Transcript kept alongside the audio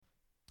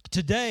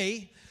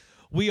Today,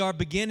 we are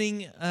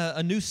beginning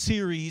a new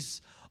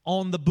series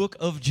on the book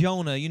of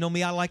Jonah. You know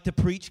me, I like to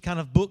preach kind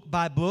of book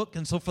by book.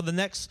 And so for the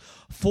next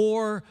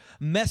 4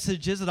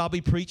 messages that I'll be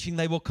preaching,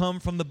 they will come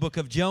from the book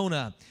of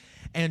Jonah.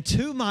 And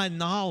to my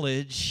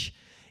knowledge,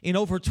 in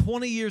over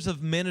 20 years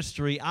of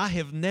ministry, I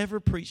have never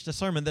preached a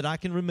sermon that I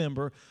can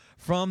remember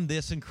from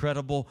this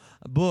incredible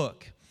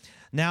book.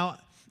 Now,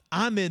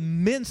 I'm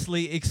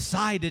immensely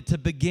excited to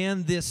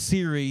begin this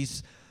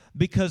series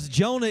because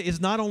Jonah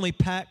is not only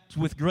packed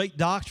with great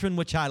doctrine,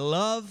 which I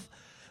love,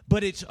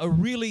 but it's a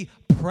really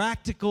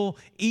practical,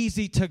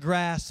 easy to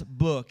grasp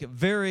book.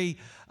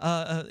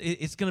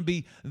 It's going to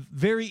be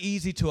very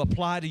easy to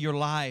apply to your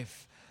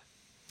life.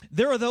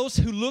 There are those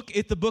who look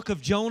at the book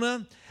of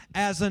Jonah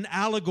as an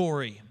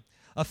allegory,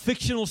 a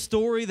fictional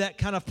story that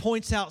kind of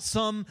points out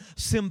some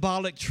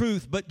symbolic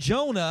truth. But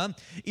Jonah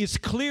is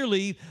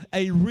clearly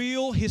a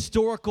real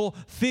historical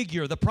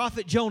figure. The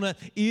prophet Jonah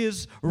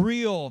is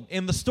real,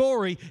 and the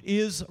story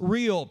is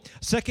real.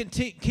 2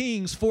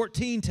 Kings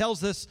 14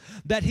 tells us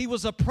that he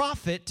was a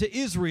prophet to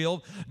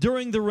Israel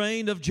during the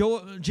reign of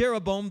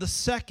Jeroboam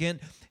II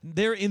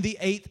there in the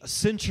 8th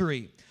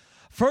century.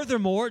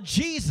 Furthermore,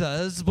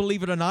 Jesus,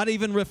 believe it or not,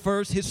 even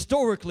refers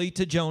historically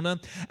to Jonah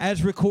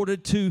as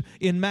recorded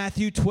in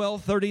Matthew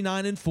 12,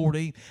 39 and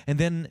 40, and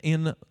then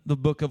in the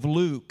book of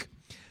Luke.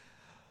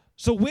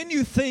 So when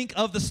you think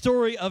of the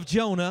story of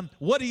Jonah,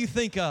 what do you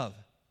think of?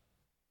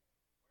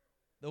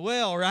 The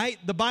whale, right?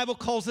 The Bible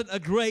calls it a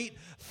great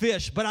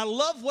fish. But I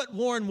love what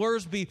Warren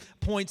Wiersbe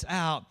points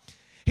out.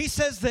 He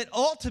says that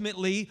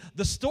ultimately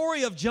the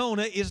story of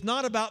Jonah is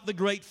not about the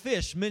great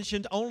fish,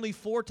 mentioned only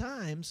 4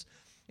 times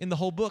in the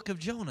whole book of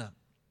Jonah.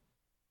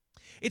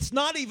 It's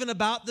not even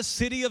about the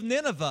city of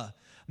Nineveh,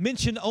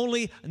 mentioned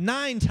only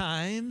 9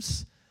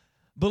 times.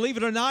 Believe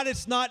it or not,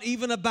 it's not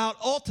even about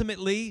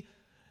ultimately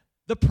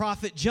the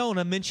prophet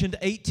Jonah, mentioned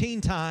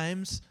 18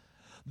 times.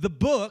 The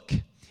book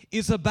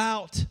is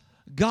about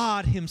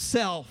God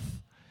himself,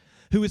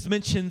 who is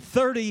mentioned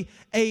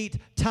 38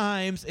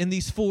 times in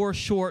these 4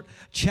 short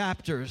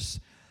chapters.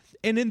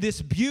 And in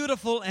this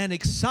beautiful and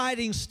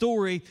exciting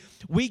story,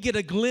 we get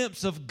a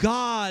glimpse of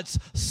God's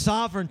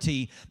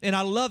sovereignty. And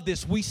I love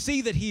this. We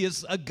see that he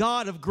is a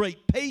God of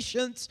great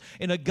patience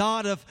and a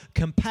God of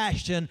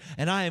compassion.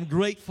 And I am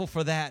grateful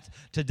for that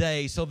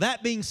today. So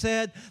that being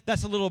said,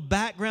 that's a little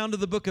background of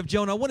the book of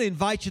Jonah. I want to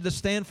invite you to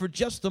stand for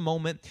just a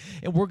moment.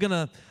 And we're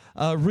going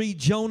to read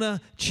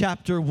Jonah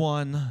chapter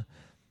 1.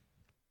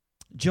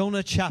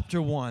 Jonah chapter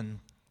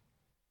 1.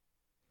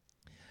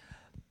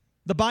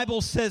 The Bible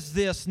says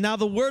this, "Now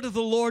the word of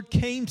the Lord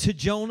came to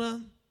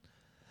Jonah,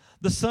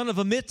 the son of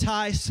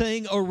Amittai,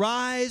 saying,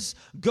 Arise,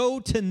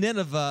 go to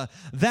Nineveh,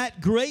 that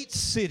great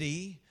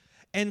city,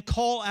 and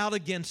call out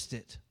against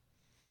it.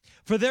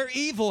 For their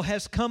evil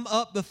has come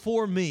up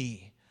before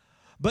me."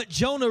 But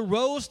Jonah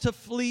rose to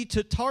flee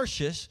to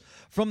Tarshish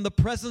from the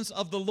presence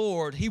of the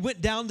Lord. He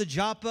went down to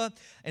Joppa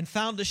and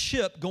found a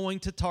ship going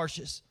to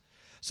Tarshish.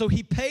 So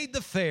he paid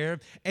the fare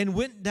and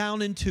went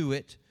down into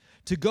it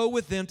to go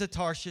with them to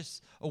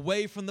Tarshish,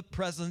 away from the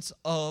presence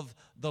of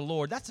the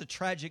Lord. That's a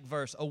tragic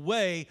verse.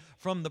 Away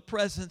from the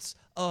presence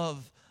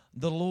of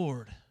the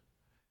Lord.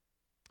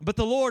 But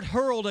the Lord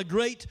hurled a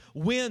great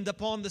wind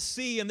upon the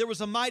sea, and there was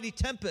a mighty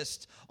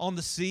tempest on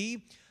the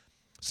sea,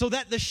 so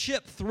that the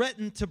ship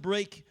threatened to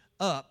break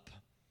up.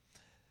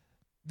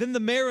 Then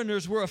the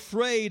mariners were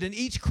afraid, and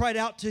each cried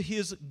out to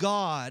his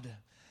God.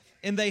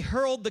 And they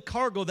hurled the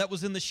cargo that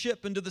was in the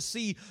ship into the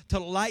sea to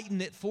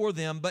lighten it for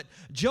them. But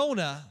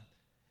Jonah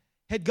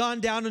had gone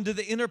down into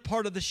the inner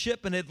part of the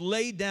ship and had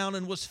laid down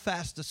and was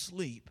fast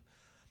asleep.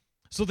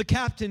 So the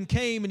captain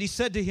came and he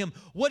said to him,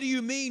 "What do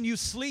you mean, you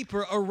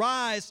sleeper?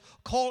 Arise,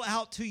 call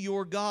out to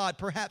your God.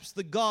 Perhaps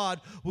the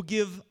God will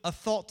give a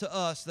thought to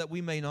us that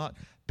we may not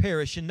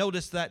perish." And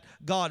notice that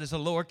God is a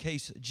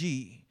lowercase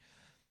g.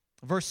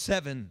 Verse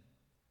 7,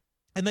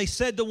 "And they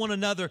said to one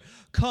another,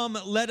 Come,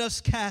 let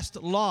us cast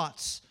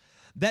lots,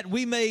 that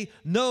we may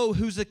know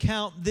whose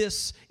account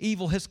this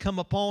evil has come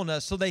upon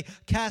us." So they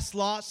cast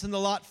lots, and the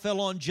lot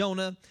fell on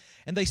Jonah.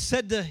 And they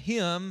said to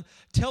him,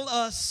 "Tell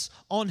us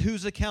on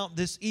whose account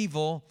this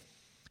evil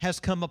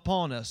has come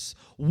upon us.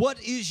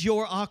 What is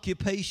your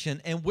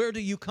occupation, and where do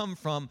you come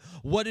from?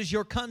 What is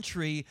your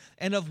country,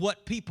 and of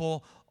what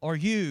people are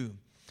you?"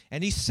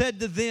 And he said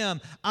to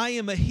them, "I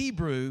am a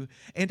Hebrew,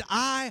 and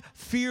I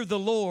fear the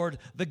Lord,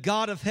 the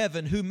God of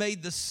heaven, who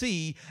made the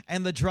sea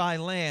and the dry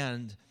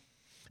land."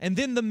 And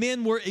then the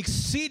men were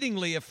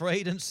exceedingly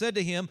afraid and said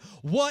to him,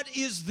 "What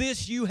is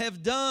this you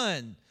have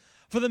done?"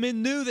 For the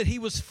men knew that he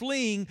was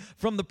fleeing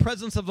from the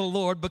presence of the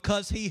Lord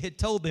because he had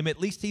told them. At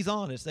least he's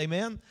honest.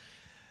 Amen?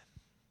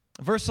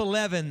 Verse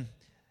 11,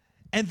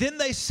 "And then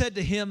they said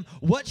to him,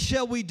 What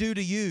shall we do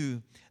to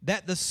you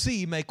that the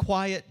sea may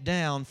quiet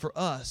down for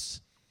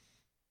us?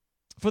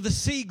 For the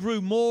sea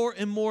grew more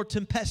and more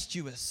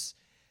tempestuous.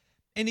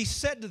 And he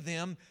said to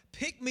them,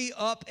 Pick me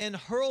up and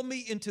hurl me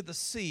into the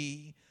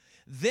sea.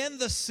 Then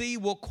the sea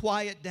will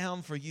quiet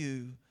down for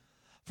you.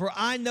 For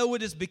I know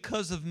it is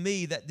because of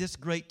me that this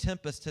great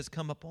tempest has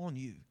come upon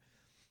you.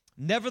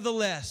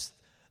 Nevertheless,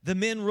 The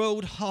men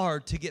rowed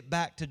hard to get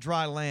back to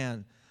dry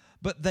land,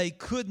 but they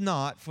could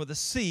not, for the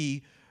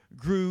sea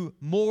grew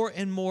more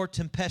and more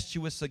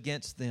tempestuous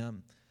against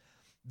them.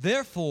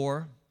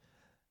 Therefore,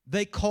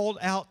 they called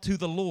out to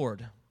the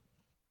Lord,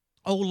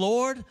 O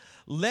Lord,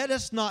 let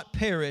us not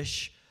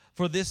perish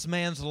for this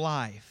man's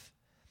life,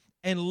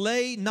 and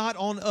lay not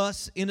on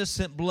us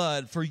innocent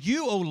blood, for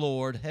you, O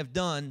Lord, have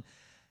done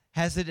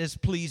as it has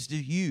pleased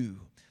you.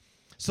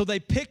 So they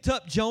picked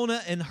up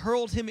Jonah and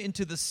hurled him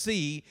into the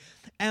sea,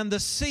 and the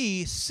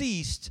sea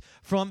ceased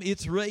from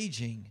its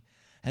raging.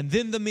 And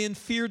then the men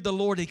feared the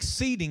Lord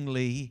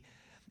exceedingly,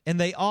 and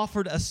they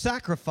offered a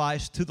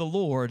sacrifice to the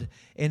Lord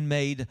and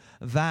made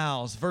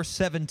vows. Verse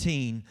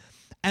 17,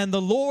 and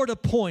the Lord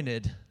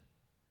appointed,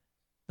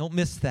 don't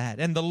miss that,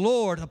 and the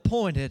Lord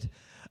appointed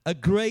a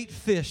great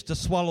fish to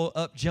swallow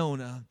up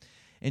Jonah.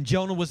 And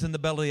Jonah was in the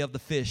belly of the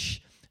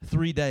fish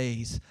 3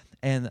 days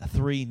and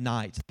 3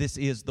 nights. This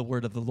is the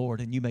word of the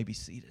Lord, and you may be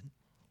seated.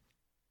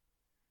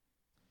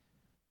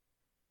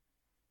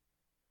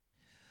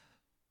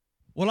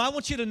 Well, I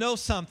want you to know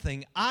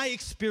something. I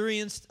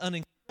experienced an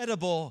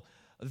incredible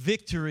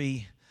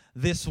victory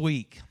this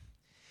week.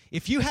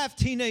 If you have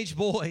teenage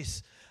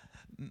boys,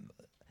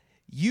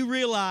 you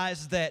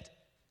realize that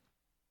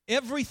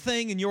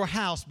everything in your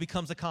house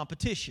becomes a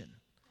competition.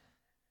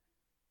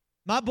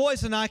 My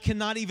boys and I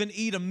cannot even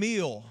eat a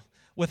meal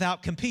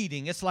without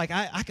competing. It's like,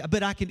 I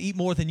bet I can eat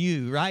more than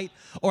you, right?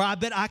 Or I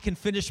bet I can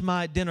finish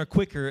my dinner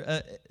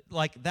quicker.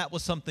 Like that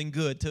was something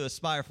good to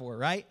aspire for,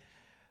 right?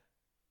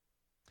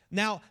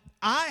 Now,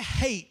 I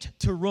hate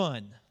to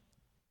run.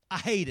 I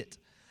hate it.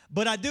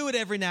 But I do it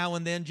every now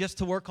and then just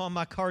to work on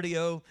my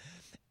cardio.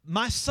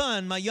 My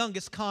son, my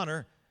youngest,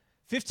 Connor,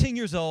 15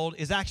 years old,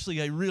 is actually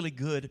a really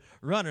good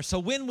runner. So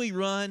when we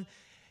run,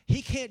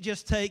 he can't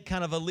just take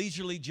kind of a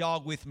leisurely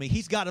jog with me.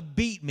 He's got to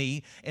beat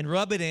me and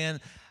rub it in,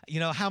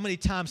 how many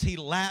times he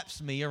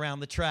laps me around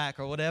the track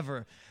or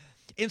whatever.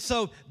 And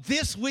so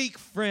this week,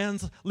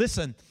 friends,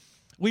 listen,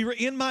 we were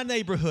in my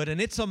neighborhood, and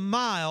it's a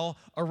mile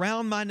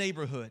around my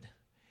neighborhood.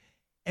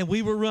 And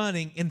we were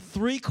running, and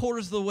 3/4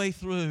 of the way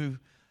through,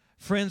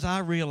 friends, I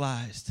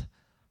realized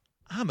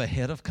I'm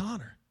ahead of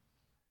Connor.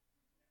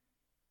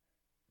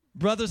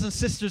 Brothers and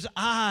sisters,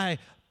 I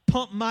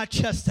pumped my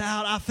chest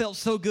out. I felt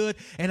so good,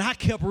 and I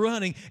kept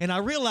running. And I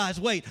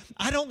realized, wait,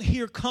 I don't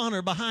hear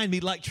Connor behind me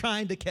like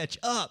trying to catch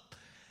up.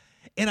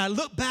 And I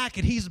look back,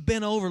 and he's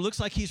bent over. Looks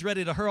like he's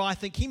ready to hurl. I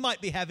think he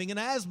might be having an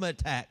asthma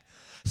attack.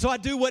 So I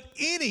do what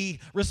any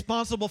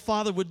responsible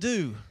father would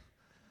do.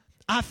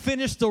 I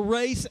finish the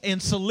race and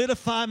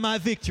solidify my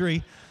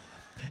victory,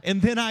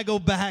 and then I go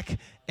back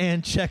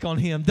and check on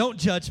him. Don't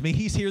judge me.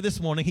 He's here this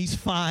morning. He's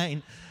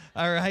fine.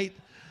 All right?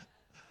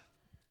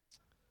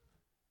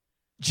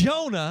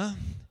 Jonah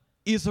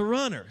is a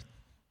runner.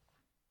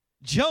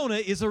 Jonah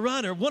is a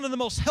runner. One of the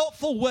most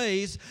helpful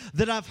ways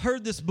that I've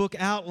heard this book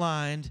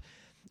outlined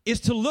is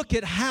to look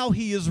at how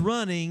he is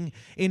running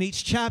in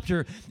each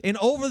chapter. And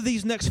over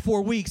these next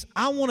 4 weeks,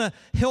 I want to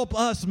help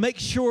us make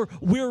sure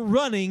we're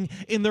running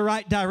in the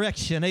right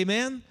direction.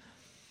 Amen?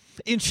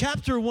 In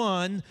chapter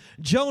 1,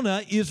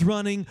 Jonah is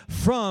running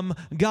from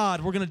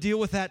God. We're going to deal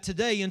with that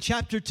today. In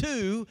chapter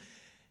 2,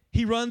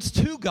 he runs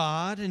to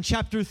God. In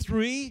chapter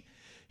 3,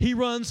 he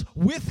runs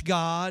with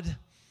God.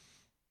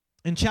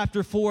 In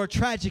chapter 4,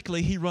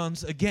 tragically, he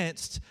runs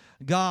against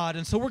God.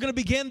 And so we're going to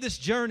begin this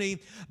journey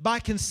by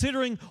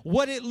considering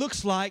what it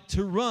looks like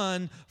to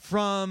run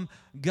from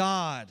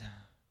God.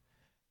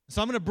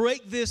 So I'm going to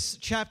break this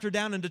chapter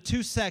down into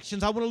 2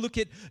 sections. I want to look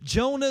at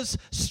Jonah's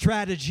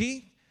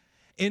strategy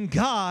and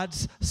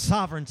God's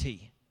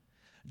sovereignty.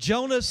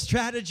 Jonah's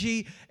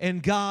strategy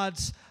and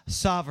God's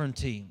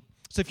sovereignty.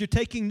 So if you're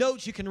taking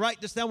notes, you can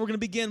write this down. We're going to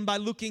begin by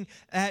looking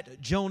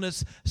at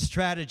Jonah's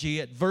strategy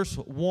at verse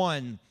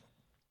 1.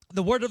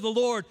 The word of the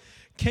Lord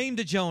came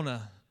to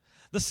Jonah,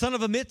 the son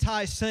of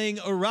Amittai, saying,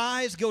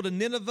 Arise, go to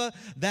Nineveh,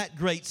 that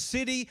great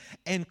city,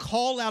 and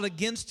call out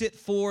against it,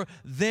 for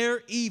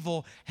their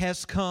evil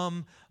has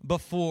come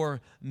before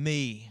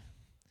me.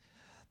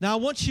 Now, I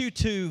want you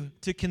to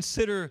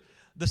consider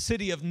the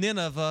city of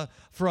Nineveh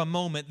for a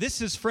moment.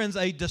 This is, friends,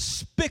 a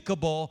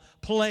despicable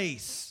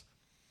place.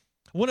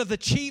 One of the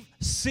chief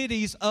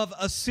cities of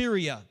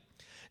Assyria.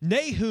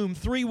 Nahum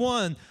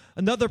 3:1,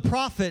 another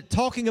prophet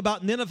talking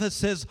about Nineveh,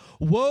 says,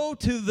 Woe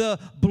to the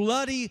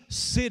bloody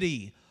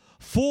city,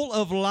 full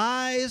of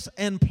lies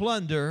and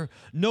plunder,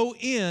 no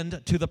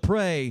end to the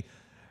prey.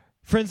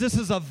 Friends, this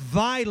is a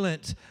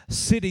violent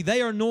city.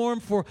 They are known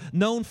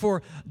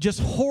for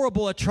just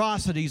horrible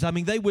atrocities. I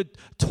mean, they would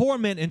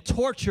torment and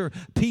torture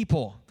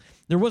people.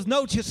 There was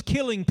no just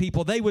killing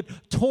people. They would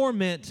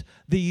torment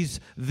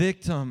these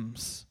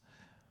victims.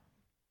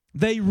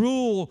 They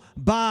rule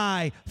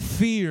by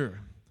fear.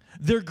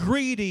 They're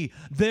greedy,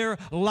 they're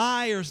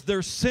liars,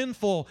 they're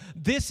sinful.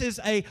 This is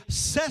a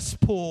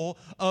cesspool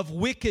of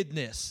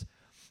wickedness.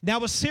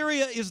 Now,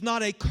 Assyria is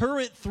not a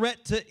current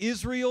threat to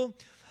Israel,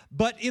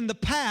 but in the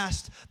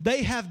past,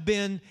 they have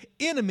been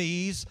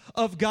enemies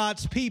of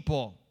God's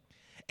people.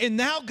 And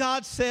now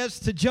God says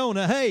to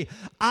Jonah, hey,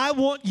 I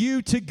want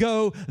you to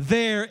go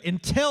there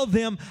and tell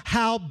them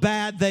how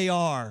bad they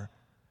are.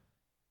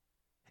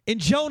 And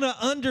Jonah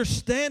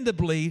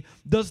understandably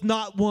does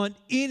not want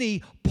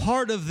any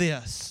part of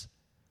this.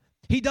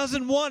 He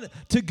doesn't want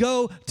to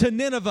go to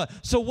Nineveh.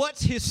 So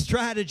what's his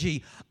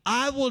strategy?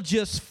 I will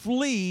just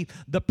flee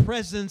the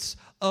presence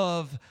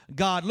of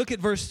God. Look at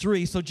verse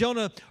 3. So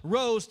Jonah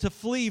rose to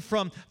flee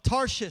from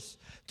Tarshish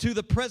to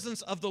the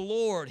presence of the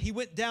Lord. He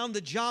went down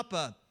to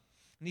Joppa,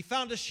 and he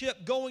found a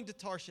ship going to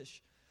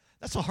Tarshish.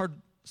 That's a hard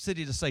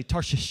city to say,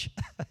 Tarshish.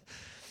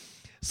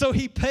 So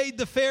he paid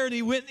the fare, and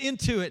he went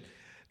into it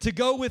to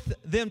go with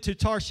them to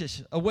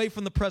Tarshish, away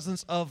from the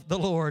presence of the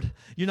Lord.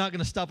 You're not going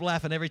to stop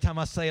laughing every time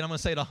I say it. I'm going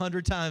to say it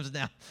 100 times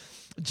now.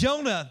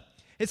 Jonah,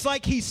 it's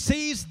like he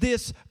sees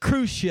this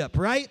cruise ship,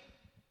 right?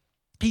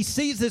 He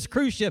sees this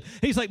cruise ship.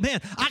 He's like, man,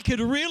 I could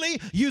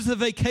really use a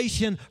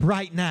vacation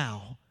right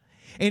now.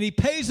 And he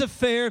pays a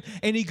fare,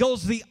 and he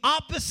goes the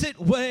opposite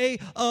way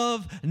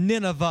of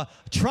Nineveh,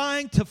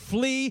 trying to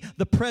flee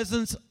the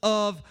presence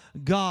of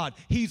God.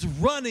 He's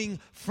running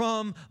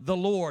from the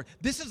Lord.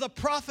 This is a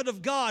prophet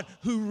of God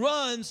who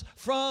runs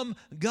from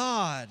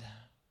God.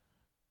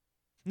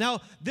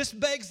 Now, this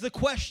begs the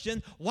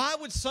question, why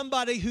would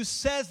somebody who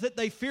says that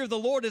they fear the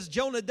Lord, as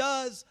Jonah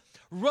does,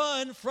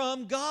 run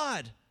from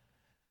God?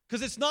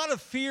 Because it's not a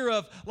fear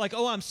of like,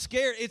 oh, I'm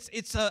scared.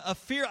 It's a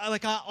fear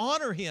like I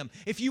honor him.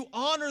 If you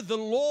honor the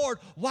Lord,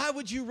 why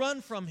would you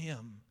run from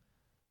him?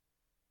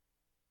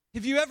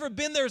 Have you ever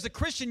been there as a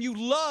Christian? You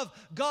love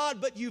God,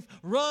 but you've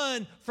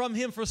run from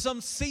him for some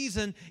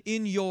season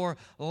in your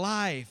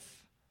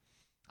life.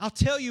 I'll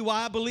tell you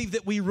why I believe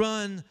that we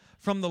run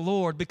from the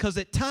Lord. Because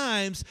at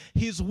times,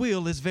 his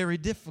will is very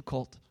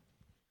difficult.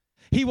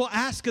 He will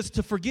ask us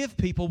to forgive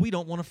people we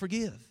don't want to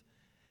forgive.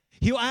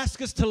 He'll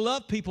ask us to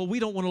love people we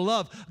don't want to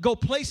love, go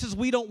places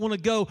we don't want to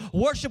go,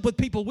 worship with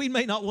people we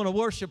may not want to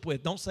worship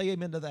with. Don't say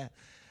amen to that.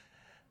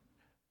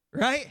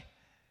 Right?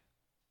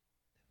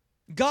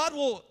 God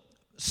will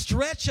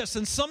stretch us,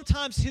 and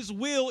sometimes his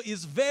will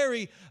is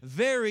very,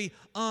 very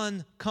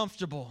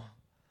uncomfortable.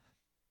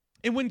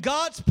 And when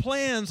God's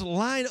plans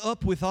line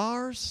up with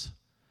ours,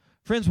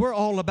 friends, we're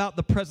all about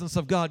the presence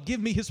of God.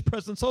 Give me his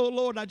presence. Oh,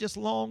 Lord, I just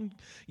long,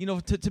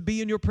 to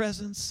be in your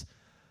presence.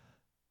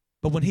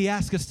 But when he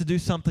asks us to do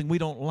something we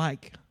don't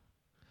like,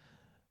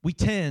 we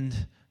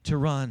tend to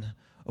run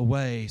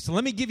away. So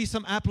let me give you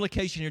some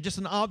application here, just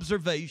an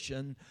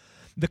observation.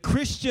 The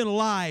Christian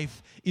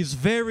life is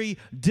very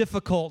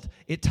difficult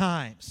at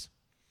times.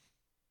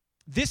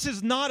 This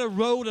is not a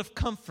road of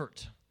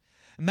comfort.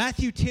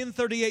 Matthew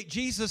 10:38,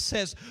 Jesus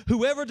says,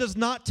 whoever does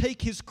not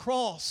take his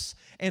cross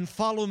and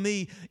follow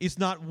me is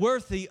not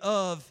worthy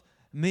of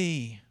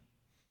me.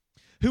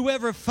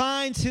 Whoever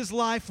finds his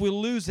life will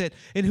lose it,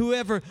 and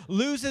whoever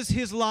loses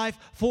his life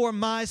for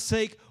my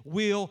sake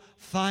will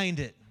find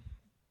it.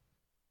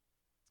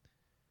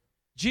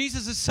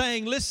 Jesus is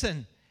saying,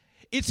 listen,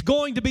 it's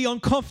going to be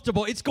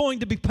uncomfortable. It's going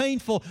to be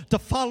painful to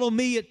follow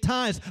me at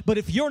times. But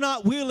if you're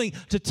not willing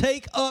to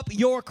take up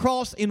your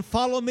cross and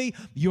follow me,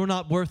 you're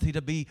not worthy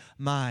to be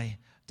my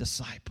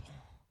disciple.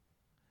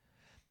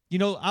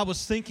 I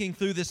was thinking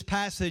through this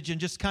passage and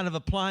just kind of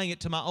applying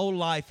it to my own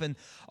life. And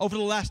over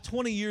the last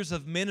 20 years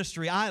of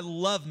ministry, I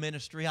love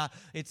ministry.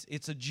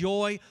 It's a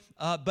joy,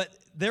 but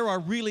there are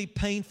really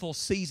painful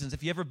seasons.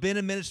 If you've ever been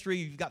in ministry,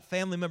 you've got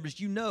family members,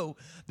 you know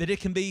that it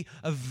can be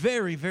a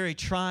very, very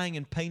trying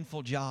and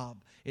painful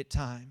job at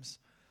times.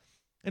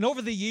 And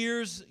over the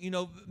years,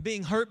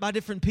 being hurt by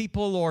different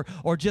people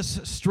or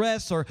just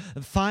stress or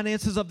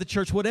finances of the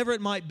church, whatever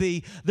it might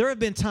be, there have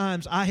been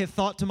times I have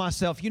thought to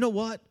myself, you know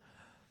what?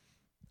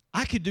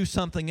 I could do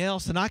something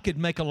else, and I could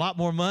make a lot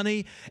more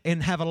money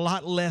and have a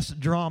lot less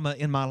drama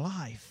in my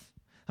life.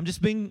 I'm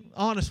just being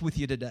honest with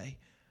you today.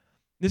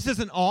 This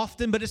isn't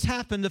often, but it's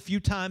happened a few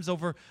times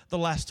over the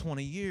last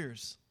 20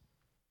 years.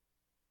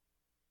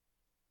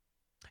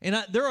 And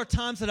there are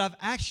times that I've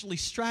actually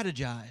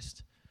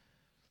strategized.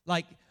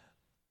 Like,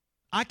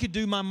 I could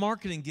do my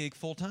marketing gig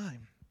full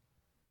time.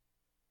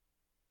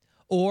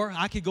 Or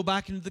I could go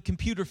back into the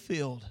computer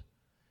field.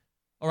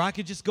 Or I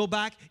could just go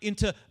back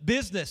into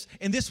business,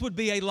 and this would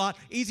be a lot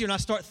easier. And I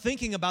start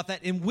thinking about that.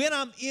 And when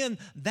I'm in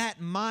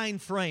that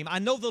mind frame, I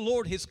know the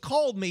Lord has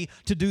called me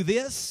to do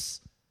this.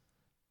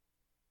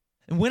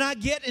 And when I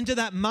get into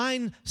that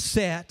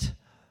mindset,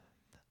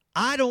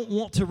 I don't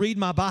want to read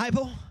my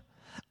Bible.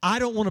 I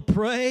don't want to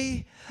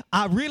pray.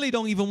 I really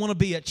don't even want to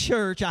be at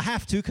church. I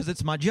have to because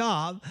it's my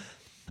job.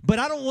 But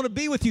I don't want to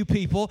be with you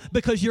people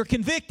because you're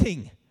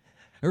convicting,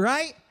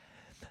 right?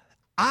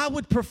 I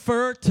would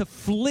prefer to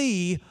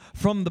flee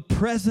from the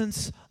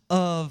presence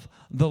of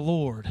the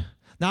Lord.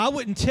 Now, I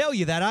wouldn't tell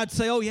you that. I'd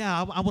say, oh, yeah,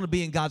 I want to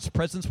be in God's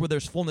presence where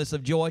there's fullness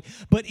of joy.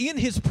 But in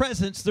his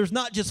presence, there's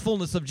not just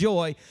fullness of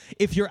joy.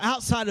 If you're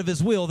outside of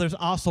his will, there's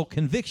also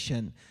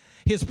conviction.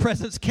 His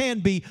presence can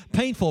be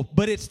painful,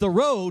 but it's the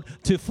road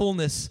to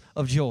fullness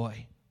of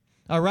joy.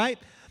 All right?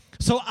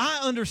 So I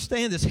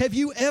understand this. Have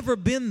you ever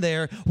been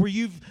there where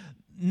you've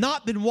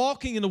not been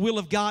walking in the will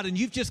of God and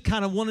you've just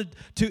kind of wanted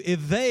to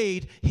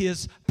evade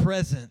His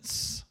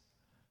presence.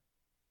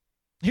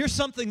 Here's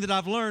something that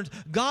I've learned.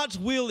 God's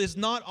will is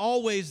not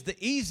always the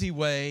easy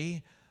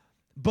way,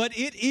 but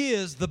it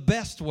is the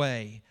best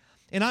way.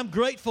 And I'm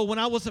grateful when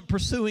I wasn't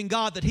pursuing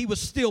God that He was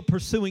still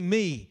pursuing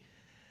me.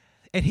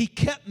 And He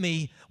kept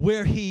me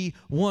where He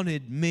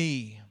wanted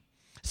me.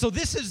 So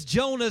this is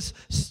Jonah's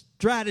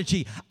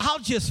strategy. I'll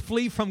just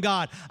flee from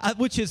God,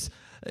 which is,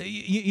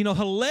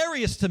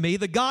 hilarious to me.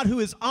 The God who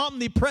is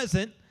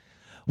omnipresent,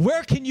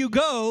 where can you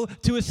go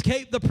to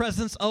escape the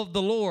presence of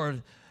the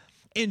Lord?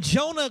 And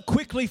Jonah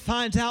quickly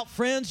finds out,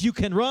 friends, you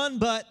can run,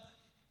 but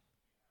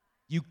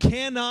you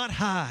cannot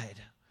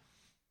hide.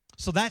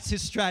 So that's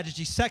his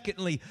strategy.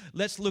 Secondly,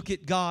 let's look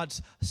at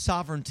God's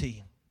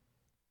sovereignty.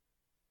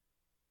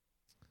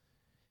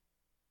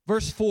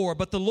 Verse 4,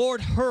 but the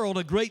Lord hurled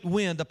a great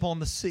wind upon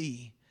the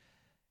sea,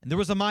 and there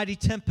was a mighty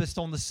tempest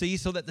on the sea,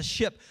 so that the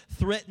ship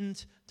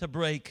threatened to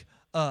break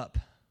up.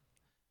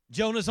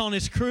 Jonah's on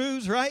his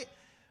cruise, right?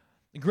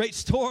 A great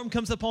storm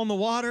comes upon the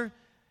water,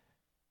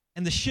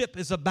 and the ship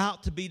is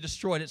about to be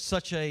destroyed. It's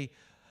such a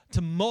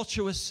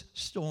tumultuous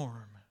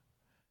storm.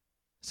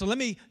 So let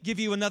me give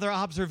you another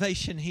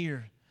observation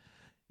here.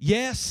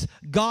 Yes,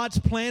 God's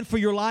plan for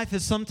your life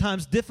is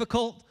sometimes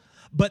difficult,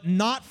 but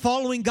not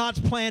following God's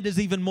plan is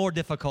even more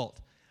difficult.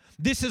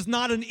 This is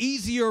not an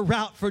easier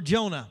route for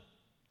Jonah.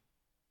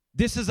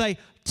 This is a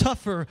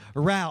tougher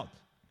route.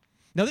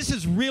 Now, this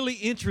is really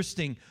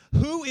interesting.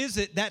 Who is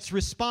it that's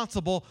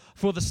responsible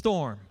for the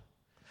storm?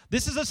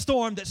 This is a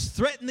storm that's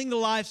threatening the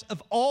lives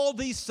of all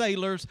these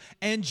sailors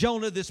and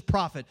Jonah, this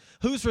prophet.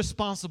 Who's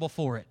responsible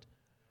for it?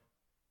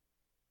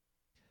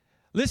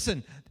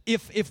 Listen,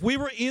 if we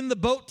were in the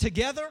boat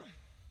together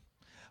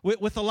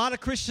with a lot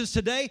of Christians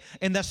today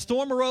and that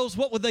storm arose,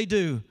 what would they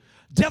do?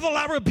 Devil,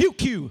 I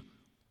rebuke you.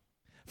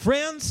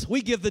 Friends,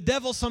 we give the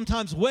devil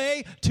sometimes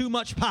way too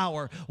much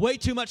power, way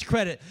too much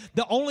credit.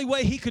 The only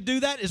way he could do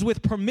that is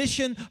with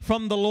permission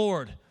from the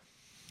Lord.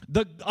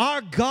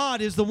 Our God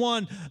is the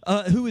one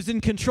who is in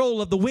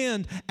control of the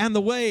wind and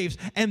the waves.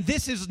 And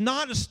this is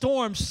not a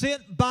storm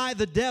sent by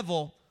the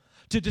devil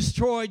to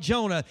destroy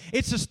Jonah.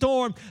 It's a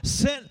storm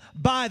sent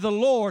by the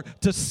Lord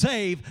to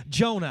save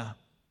Jonah.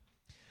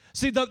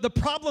 See, the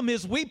problem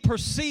is we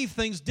perceive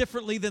things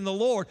differently than the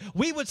Lord.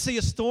 We would see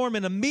a storm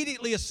and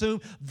immediately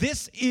assume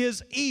this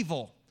is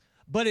evil.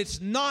 But it's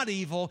not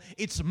evil.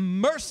 It's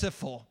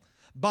merciful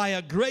by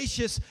a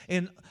gracious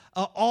and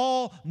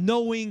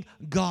all-knowing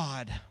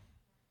God.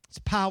 It's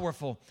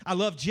powerful. I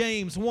love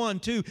James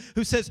 1:2,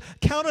 who says,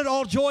 count it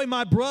all joy,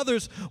 my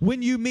brothers,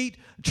 when you meet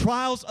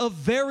trials of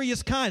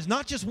various kinds.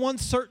 Not just one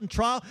certain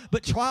trial,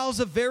 but trials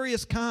of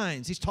various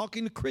kinds. He's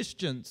talking to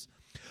Christians.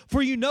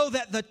 For you know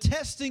that the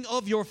testing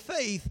of your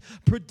faith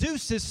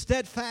produces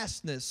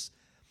steadfastness.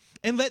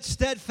 And let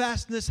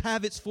steadfastness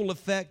have its full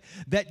effect,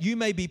 that you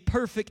may be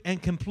perfect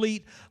and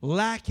complete,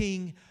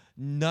 lacking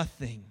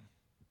nothing.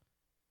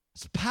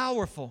 It's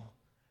powerful.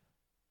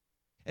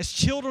 As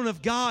children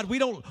of God, we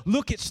don't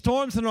look at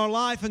storms in our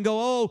life and go,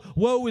 oh,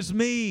 woe is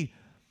me.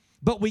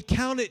 But we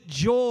count it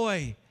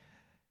joy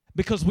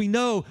because we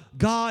know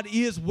God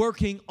is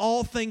working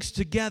all things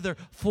together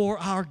for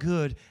our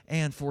good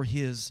and for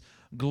His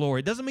glory.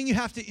 It doesn't mean you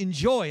have to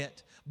enjoy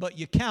it, but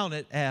you count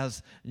it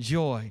as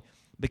joy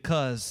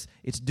because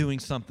it's doing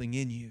something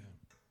in you.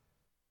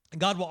 And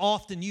God will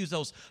often use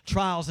those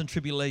trials and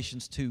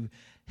tribulations to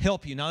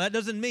help you. Now, that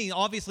doesn't mean,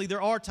 obviously,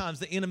 there are times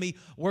the enemy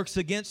works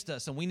against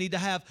us, and we need to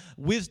have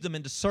wisdom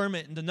and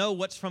discernment and to know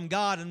what's from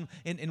God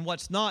and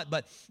what's not.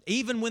 But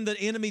even when the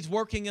enemy's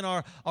working in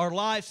our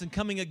lives and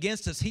coming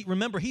against us,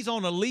 remember, he's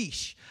on a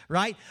leash,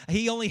 right?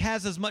 He only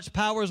has as much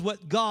power as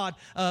what God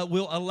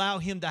will allow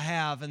him to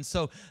have. And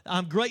so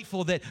I'm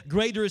grateful that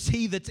greater is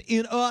He that's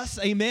in us,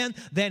 amen,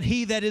 than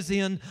he that is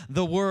in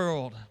the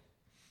world.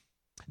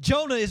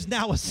 Jonah is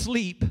now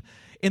asleep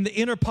in the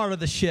inner part of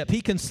the ship. He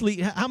can sleep.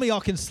 How many of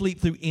y'all can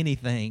sleep through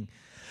anything?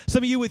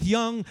 Some of you with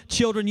young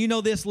children, you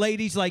know this,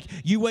 ladies, like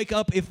you wake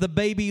up if the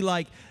baby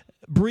like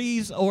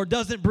breathes or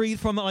doesn't breathe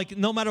from it, like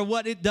no matter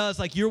what it does,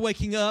 like you're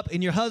waking up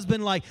and your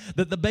husband, like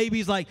the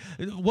baby's like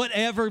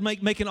whatever,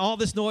 making all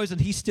this noise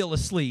and he's still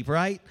asleep,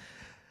 right?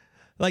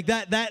 Like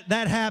that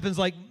happens.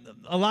 Like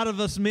a lot of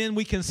us men,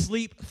 we can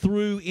sleep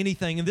through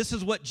anything. And this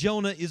is what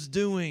Jonah is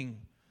doing.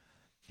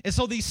 And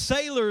so these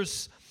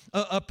sailors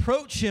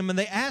approach him and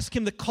they ask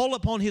him to call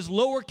upon his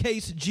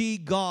lowercase g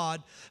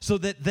God so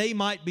that they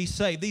might be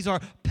saved. These are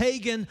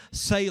pagan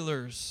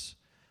sailors.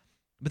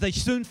 But they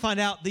soon find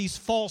out these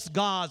false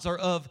gods are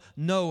of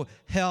no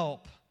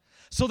help.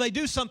 So they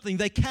do something.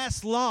 They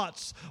cast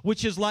lots,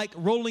 which is like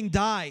rolling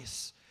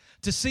dice,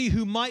 to see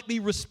who might be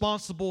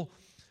responsible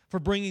for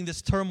bringing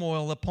this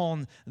turmoil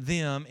upon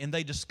them. And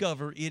they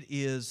discover it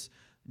is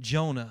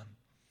Jonah.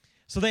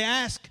 So they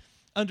ask,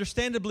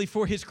 understandably,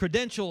 for his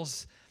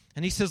credentials.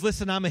 And he says,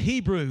 listen, I'm a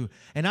Hebrew,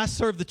 and I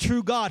serve the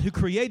true God who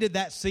created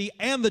that sea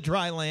and the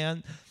dry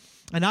land.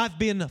 and I've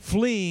been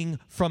fleeing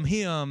from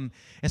him.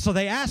 And so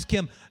they ask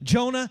him,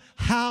 Jonah,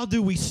 how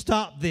do we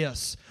stop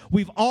this?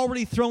 We've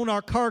already thrown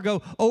our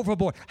cargo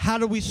overboard. How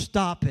do we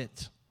stop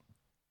it?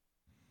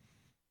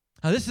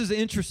 Now, this is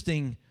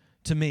interesting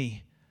to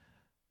me.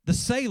 The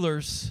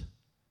sailors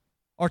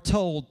are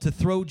told to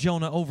throw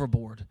Jonah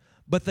overboard,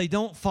 but they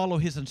don't follow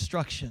his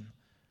instruction.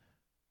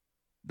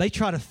 They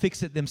try to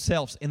fix it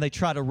themselves, and they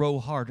try to row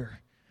harder.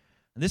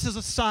 And this is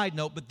a side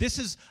note, but this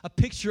is a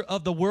picture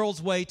of the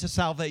world's way to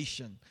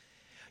salvation.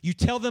 You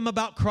tell them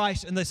about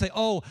Christ, and they say,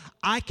 oh,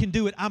 I can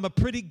do it. I'm a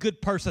pretty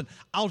good person.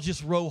 I'll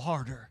just row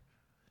harder.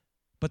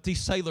 But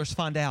these sailors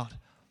find out,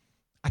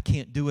 I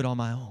can't do it on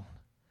my own.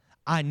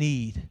 I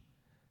need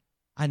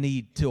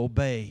to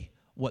obey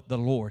what the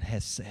Lord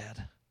has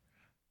said.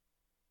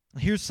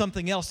 Here's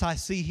something else I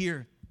see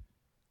here.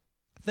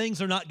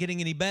 Things are not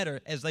getting any better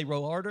as they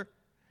row harder.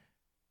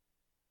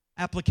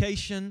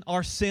 Application,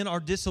 our sin, our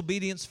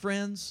disobedience,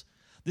 friends.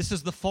 This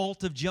is the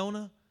fault of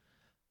Jonah.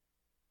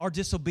 Our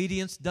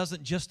disobedience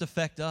doesn't just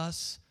affect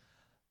us,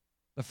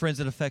 but friends,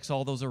 it affects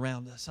all those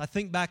around us. I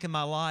think back in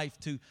my life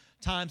to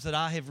times that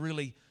I have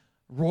really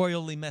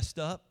royally messed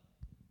up.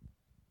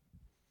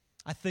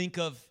 I think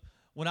of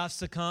when I've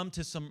succumbed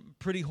to some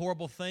pretty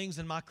horrible things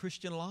in my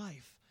Christian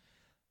life.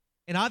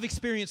 And I've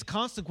experienced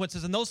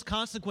consequences, and those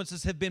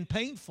consequences have been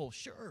painful,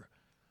 sure.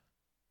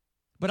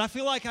 But I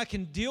feel like I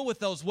can deal with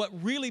those. What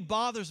really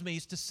bothers me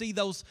is to see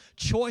those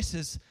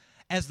choices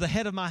as the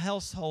head of my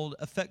household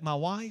affect my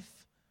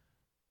wife,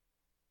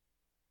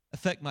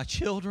 affect my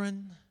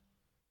children,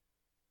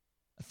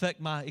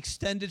 affect my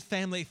extended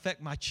family,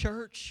 affect my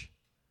church.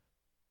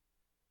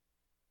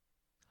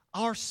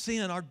 Our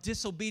sin, our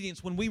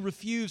disobedience, when we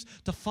refuse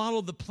to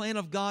follow the plan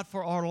of God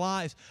for our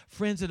lives,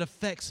 friends, it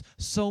affects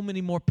so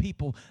many more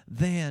people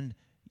than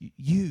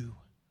you.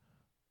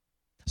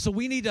 So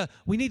we need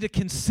to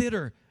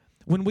consider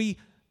when we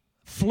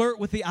flirt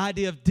with the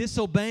idea of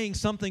disobeying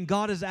something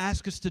God has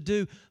asked us to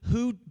do,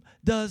 who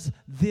does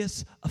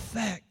this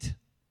affect?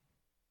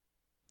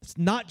 It's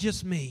not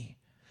just me.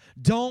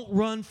 Don't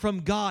run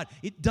from God.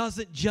 It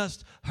doesn't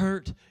just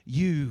hurt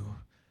you.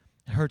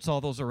 It hurts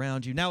all those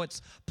around you. Now,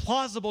 it's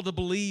plausible to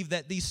believe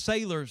that these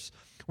sailors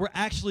were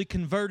actually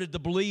converted to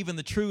believe in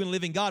the true and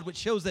living God, which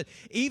shows that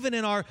even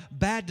in our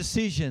bad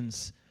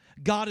decisions,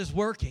 God is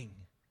working.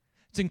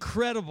 It's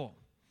incredible.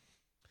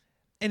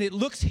 And it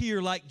looks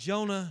here like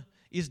Jonah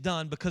is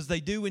done because they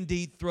do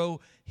indeed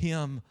throw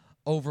him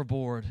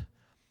overboard.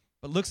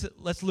 But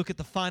let's look at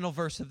the final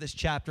verse of this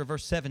chapter,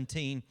 verse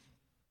 17.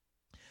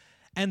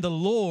 And the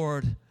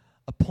Lord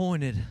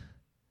appointed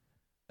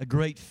a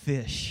great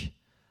fish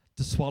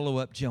to swallow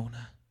up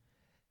Jonah.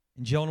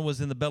 And Jonah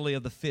was in the belly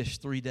of the fish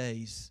 3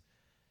 days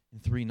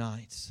and 3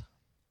 nights.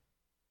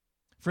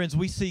 Friends,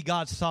 we see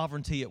God's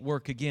sovereignty at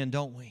work again,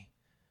 don't we?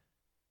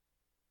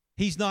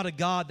 He's not a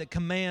God that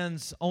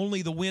commands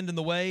only the wind and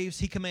the waves.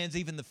 He commands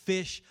even the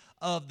fish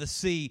of the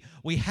sea.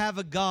 We have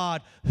a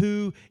God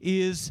who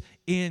is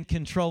in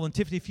control. And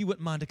Tiffany, if you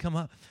wouldn't mind to come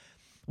up.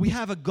 We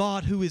have a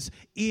God who is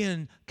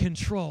in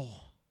control.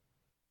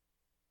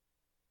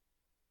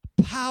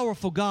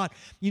 Powerful God.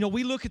 You know,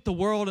 we look at the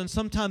world and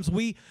sometimes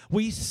we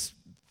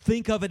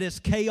think of it as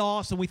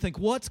chaos and we think,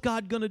 what's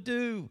God going to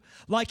do?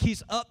 Like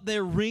he's up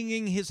there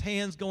wringing his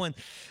hands going,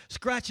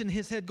 scratching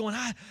his head going,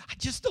 I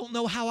just don't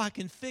know how I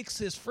can fix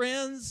this,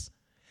 friends.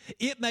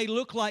 It may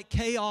look like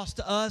chaos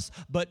to us,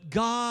 but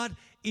God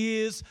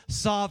is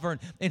sovereign.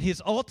 And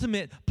his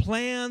ultimate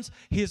plans,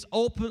 his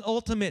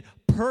ultimate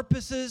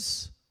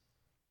purposes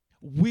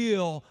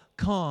will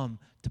come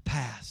to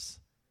pass.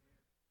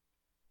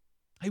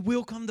 It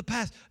will come to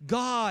pass.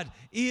 God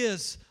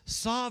is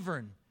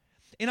sovereign.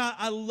 And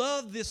I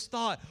love this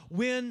thought.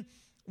 When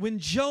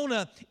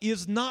Jonah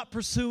is not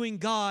pursuing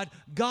God,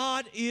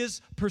 God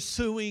is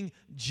pursuing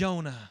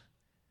Jonah.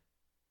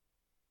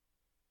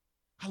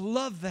 I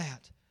love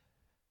that.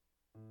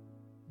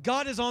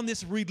 God is on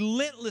this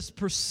relentless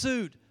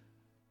pursuit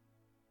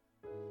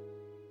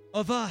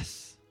of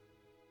us.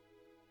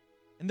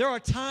 And there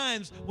are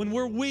times when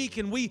we're weak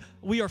and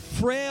we are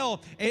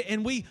frail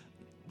and we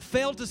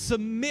fail to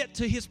submit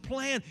to his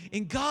plan.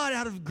 And God,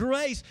 out of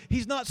grace,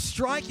 he's not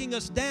striking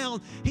us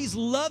down. He's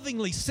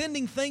lovingly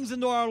sending things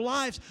into our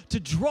lives to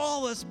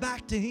draw us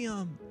back to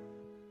him.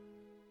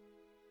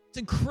 It's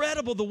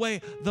incredible the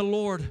way the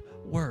Lord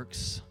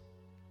works.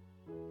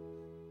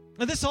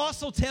 And this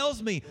also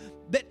tells me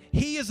that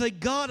he is a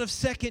God of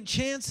second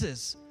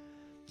chances.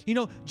 You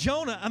know,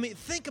 Jonah,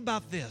 think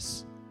about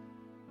this.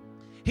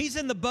 He's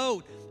in the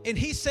boat and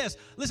he says,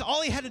 listen,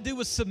 all he had to do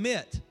was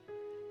submit.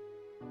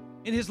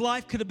 And his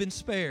life could have been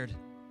spared.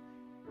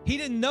 He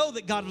didn't know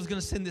that God was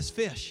going to send this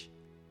fish.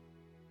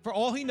 For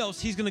all he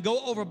knows, he's going to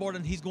go overboard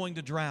and he's going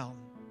to drown.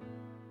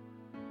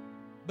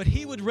 But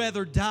he would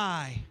rather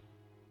die.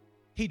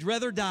 He'd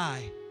rather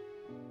die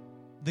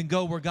than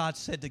go where God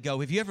said to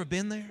go. Have you ever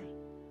been there?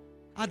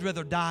 I'd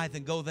rather die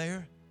than go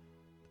there.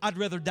 I'd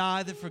rather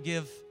die than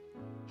forgive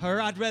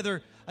her. I'd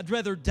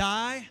rather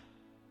die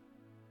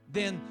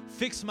than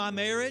fix my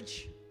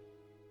marriage.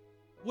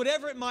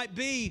 Whatever it might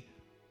be,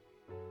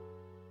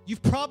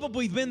 You've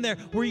probably been there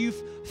where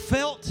you've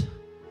felt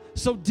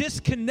so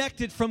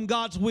disconnected from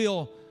God's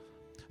will,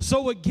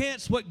 so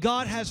against what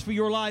God has for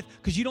your life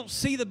because you don't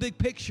see the big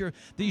picture,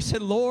 that you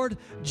said, Lord,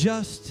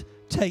 just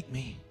take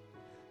me.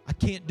 I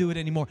can't do it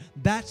anymore.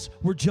 That's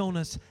where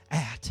Jonah's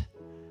at.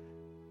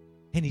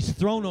 And he's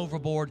thrown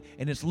overboard,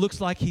 and it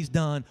looks like he's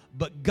done.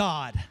 But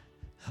God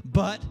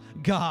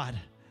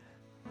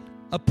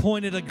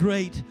appointed a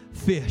great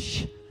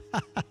fish.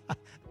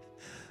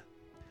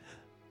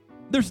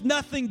 There's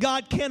nothing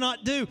God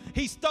cannot do.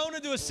 He's thrown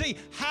into a sea.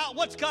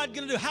 What's God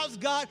going to do? How's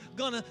God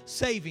going to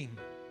save him?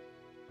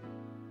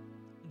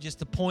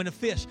 Just appoint a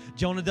fish.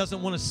 Jonah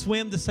doesn't want to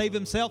swim to save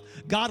himself.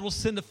 God will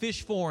send a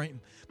fish for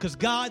him because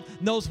God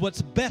knows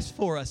what's best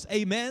for us.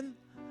 Amen?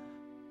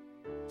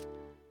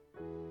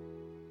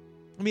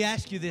 Let me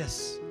ask you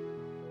this.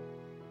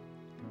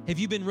 Have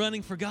you been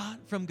running from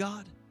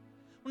God?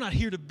 We're not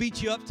here to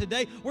beat you up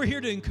today. We're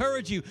here to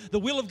encourage you. The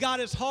will of God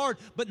is hard,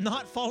 but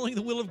not following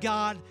the will of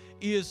God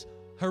is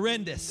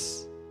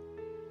horrendous.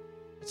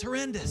 It's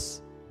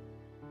horrendous.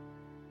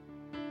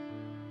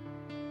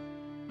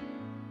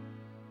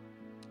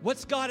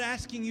 What's God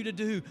asking you to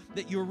do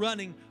that you're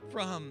running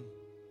from?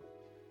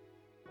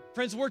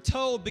 Friends, we're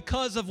told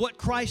because of what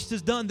Christ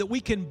has done that we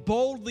can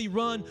boldly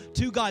run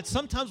to God.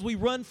 Sometimes we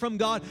run from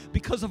God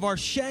because of our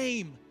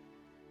shame,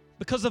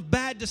 because of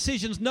bad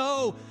decisions.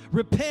 No,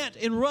 repent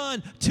and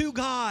run to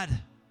God,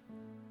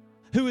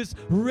 who is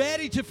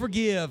ready to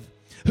forgive,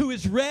 who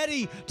is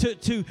ready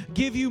to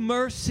give you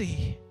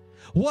mercy.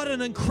 What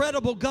an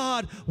incredible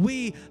God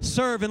we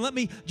serve. And let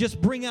me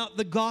just bring out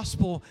the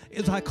gospel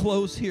as I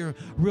close here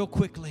real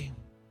quickly.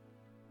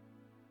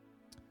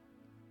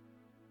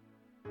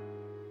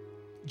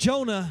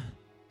 Jonah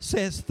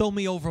says, throw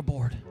me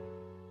overboard.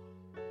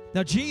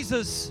 Now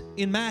Jesus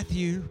in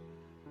Matthew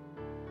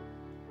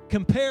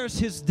compares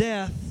his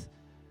death,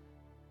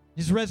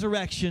 his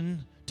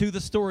resurrection, to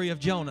the story of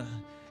Jonah.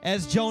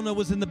 As Jonah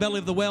was in the belly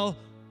of the whale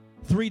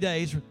 3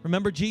 days.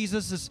 Remember,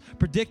 Jesus is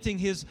predicting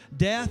his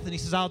death, and he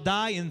says, I'll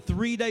die, and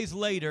 3 days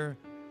later,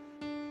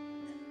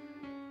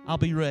 I'll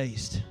be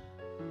raised.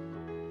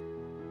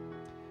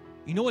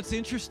 You know what's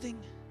interesting?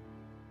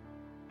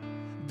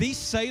 These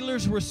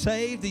sailors were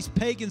saved, these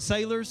pagan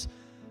sailors,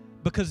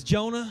 because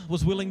Jonah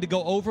was willing to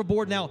go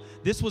overboard. Now,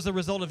 this was a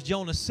result of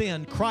Jonah's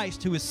sin.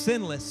 Christ, who is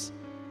sinless,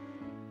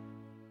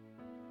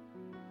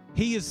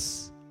 he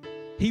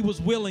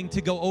was willing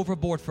to go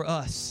overboard for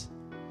us,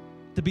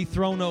 to be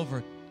thrown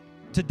over,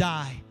 to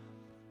die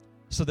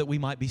so that we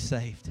might be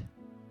saved.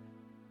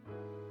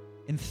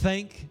 And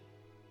thank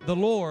the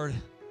Lord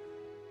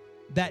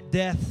that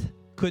death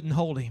couldn't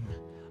hold him.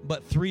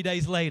 But 3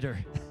 days later,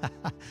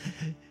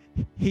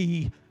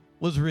 he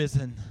was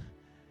risen.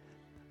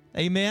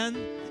 Amen?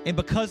 And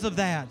because of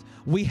that,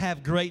 we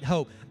have great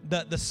hope.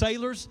 The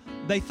sailors,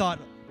 they thought,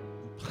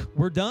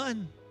 we're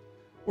done.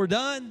 We're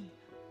done.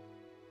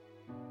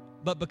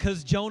 But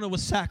because Jonah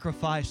was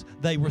sacrificed,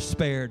 they were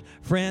spared.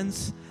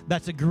 Friends,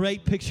 that's a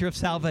great picture of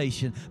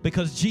salvation.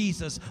 Because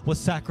Jesus was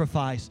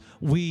sacrificed,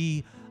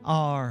 we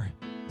are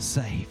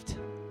saved.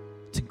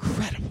 It's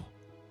incredible.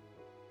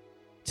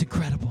 It's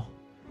incredible.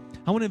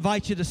 I want to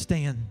invite you to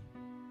stand.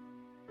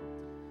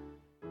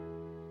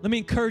 Let me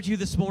encourage you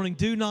this morning,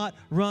 do not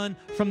run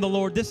from the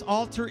Lord. This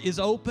altar is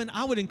open.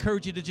 I would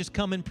encourage you to just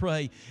come and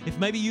pray. If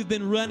maybe you've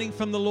been running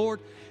from the Lord,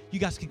 you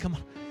guys can come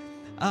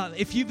on.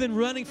 If you've been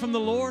running from the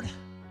Lord,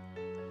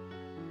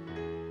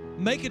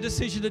 make a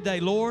decision today.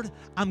 Lord,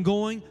 I'm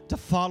going to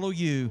follow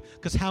you.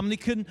 Because how many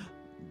can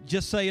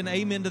just say an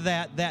amen to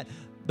that? That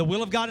the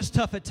will of God is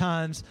tough at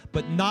times,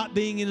 but not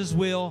being in His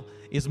will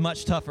is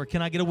much tougher.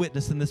 Can I get a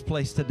witness in this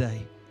place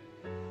today?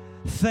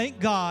 Thank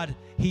God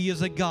He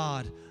is a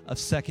God of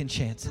second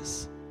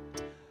chances.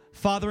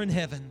 Father in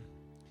heaven,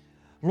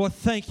 Lord,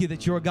 thank you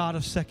that you're a God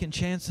of second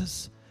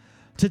chances.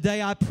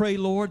 Today I pray,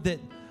 Lord, that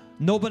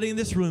nobody in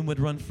this room would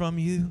run from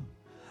you,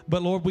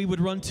 but Lord, we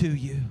would run to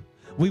you.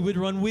 We would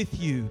run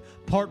with you,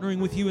 partnering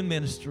with you in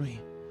ministry.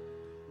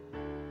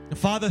 And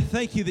Father,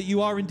 thank you that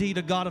you are indeed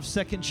a God of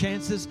second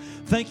chances.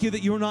 Thank you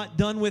that you're not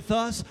done with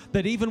us,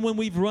 that even when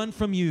we've run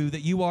from you,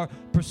 that you are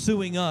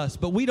pursuing us.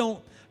 But we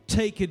don't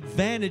take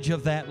advantage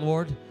of that,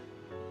 Lord.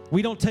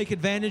 We don't take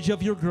advantage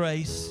of your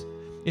grace.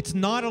 It's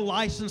not a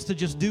license to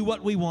just do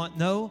what we want.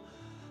 No.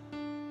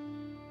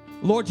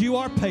 Lord, you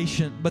are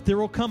patient, but there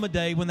will come a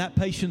day when that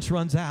patience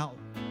runs out.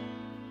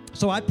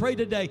 So I pray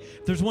today,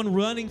 if there's one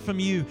running from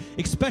you,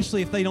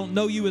 especially if they don't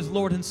know you as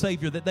Lord and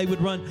Savior, that they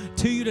would run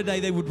to you today.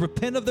 They would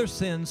repent of their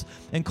sins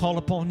and call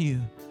upon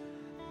you.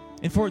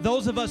 And for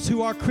those of us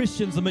who are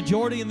Christians, the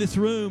majority in this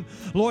room,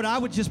 Lord, I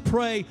would just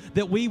pray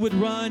that we would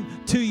run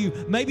to you.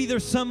 Maybe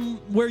there's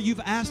somewhere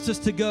you've asked us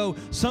to go,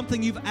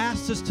 something you've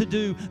asked us to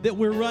do that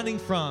we're running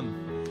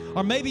from.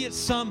 Or maybe it's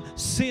some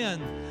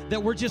sin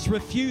that we're just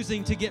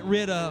refusing to get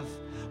rid of.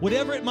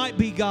 Whatever it might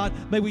be, God,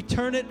 may we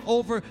turn it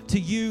over to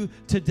you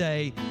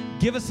today.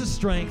 Give us the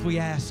strength, we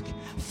ask.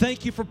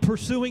 Thank you for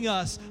pursuing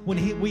us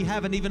when we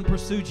haven't even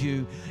pursued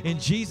you. In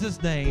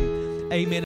Jesus' name, amen.